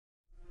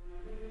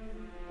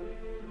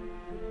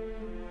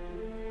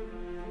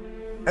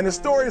And the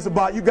story is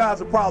about, you guys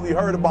have probably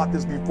heard about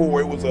this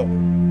before. It was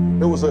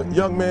a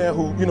young man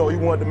who, he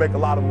wanted to make a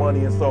lot of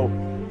money, and so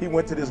he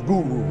went to this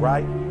guru,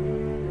 right?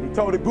 And he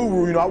told the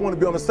guru, I want to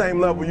be on the same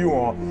level you're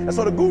on. And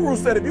so the guru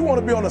said, if you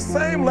want to be on the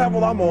same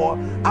level I'm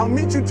on, I'll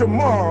meet you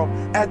tomorrow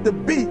at the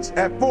beach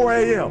at 4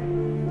 a.m.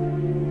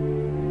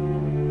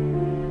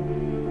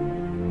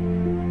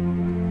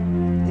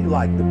 He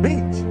liked the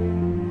beach.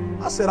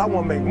 I said, I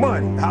want to make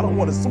money. I don't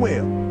want to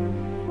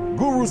swim.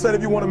 Guru said,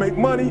 if you want to make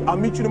money, I'll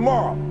meet you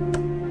tomorrow,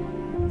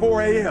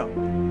 4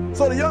 a.m.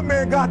 So the young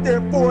man got there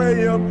at 4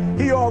 a.m.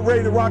 He all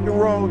ready to rock and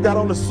roll, got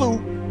on the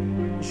suit.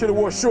 He should have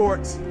wore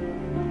shorts.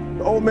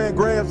 The old man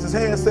grabs his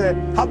hand and said,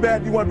 how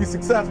bad do you want to be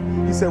successful?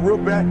 He said, real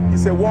bad. He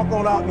said, walk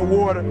on out in the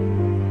water.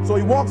 So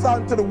he walks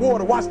out into the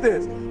water. Watch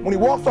this. When he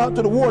walks out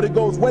into the water, it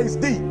goes waist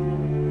deep.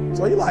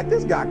 So he like,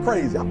 this guy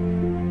crazy.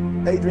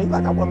 Adrian, he's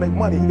like, I want to make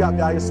money. He got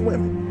me out here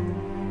swimming.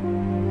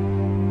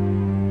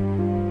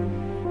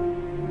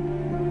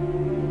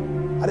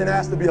 I didn't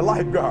ask to be a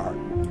lifeguard.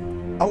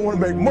 I want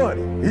to make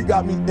money. He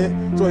got me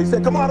in. So he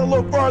said, come out a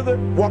little further,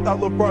 walked out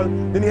a little further.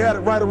 Then he had it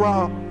right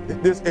around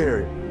this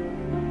area,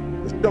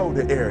 the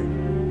shoulder area.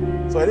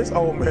 So this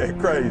old man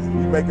crazy.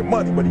 He's making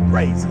money, but he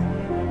crazy.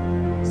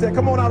 He said,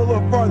 come on out a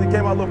little further. He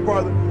came out a little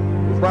further.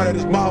 It was right at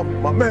his mouth.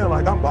 My man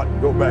like, I'm about to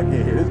go back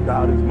in here. This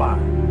guy is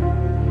mine.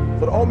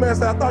 So the old man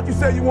said, I thought you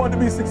said you wanted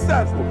to be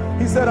successful.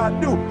 He said, I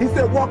do. He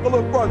said, walk a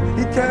little further.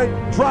 He came,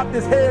 dropped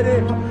his head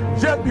in.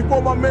 Just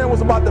before my man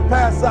was about to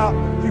pass out,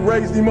 he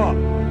raised him up.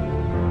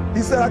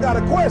 He said, I got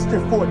a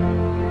question for you.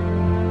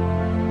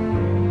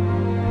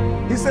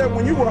 He said,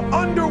 when you were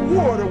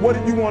underwater, what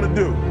did you want to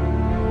do?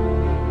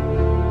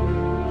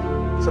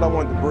 He said, I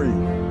wanted to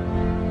breathe.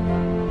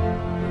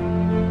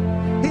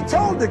 He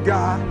told the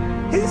guy,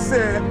 he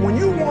said, when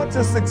you want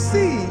to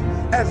succeed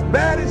as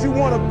bad as you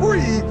want to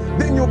breathe,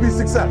 then you'll be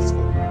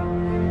successful.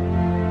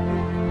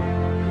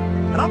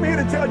 And I'm here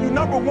to tell you,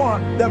 number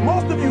one, that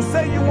most of you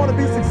say you want to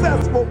be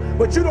successful,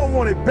 but you don't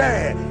want it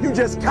bad. You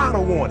just kind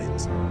of want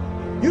it.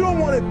 You don't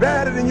want it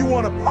badder than you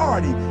want to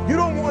party. You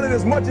don't want it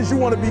as much as you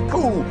want to be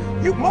cool.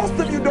 Most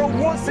of you don't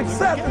want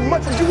success as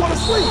much as you want to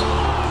sleep.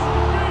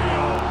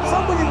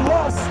 Some of you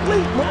love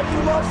sleep more than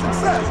you love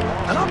success.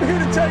 And I'm here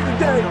to tell you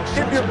today,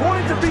 if you're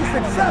going to be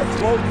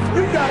successful,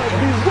 you got to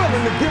be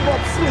willing to give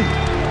up sleep.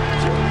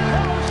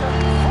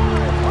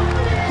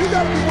 You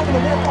got to be willing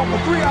to work off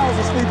for 3 hours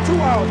of sleep, 2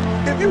 hours.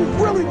 If you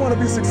really want to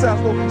be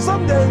successful,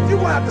 some days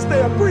you're going to have to stay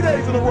up 3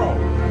 days in a row.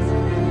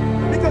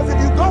 Because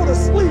if you go to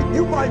sleep,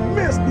 you might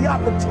miss the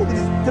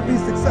opportunity to be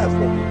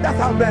successful. That's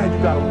how bad you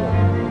got to want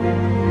it.